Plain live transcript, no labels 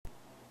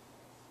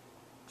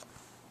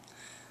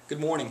Good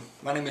morning.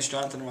 My name is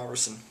Jonathon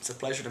Roberson. It's a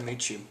pleasure to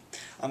meet you.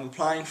 I'm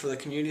applying for the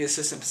Community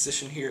Assistant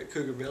position here at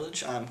Cougar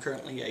Village. I'm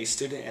currently a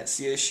student at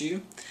CSU.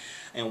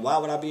 And why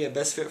would I be a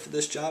best fit for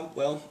this job?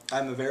 Well,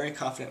 I'm a very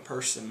confident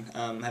person.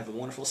 I have a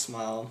wonderful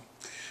smile.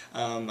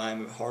 I'm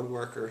a hard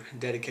worker,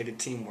 dedicated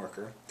team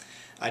worker.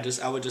 I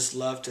would just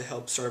love to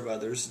help serve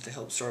others, to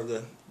help serve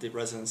the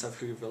residents of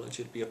Cougar Village.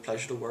 It'd be a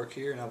pleasure to work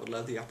here, and I would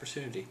love the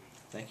opportunity.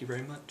 Thank you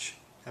very much.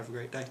 Have a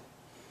great day.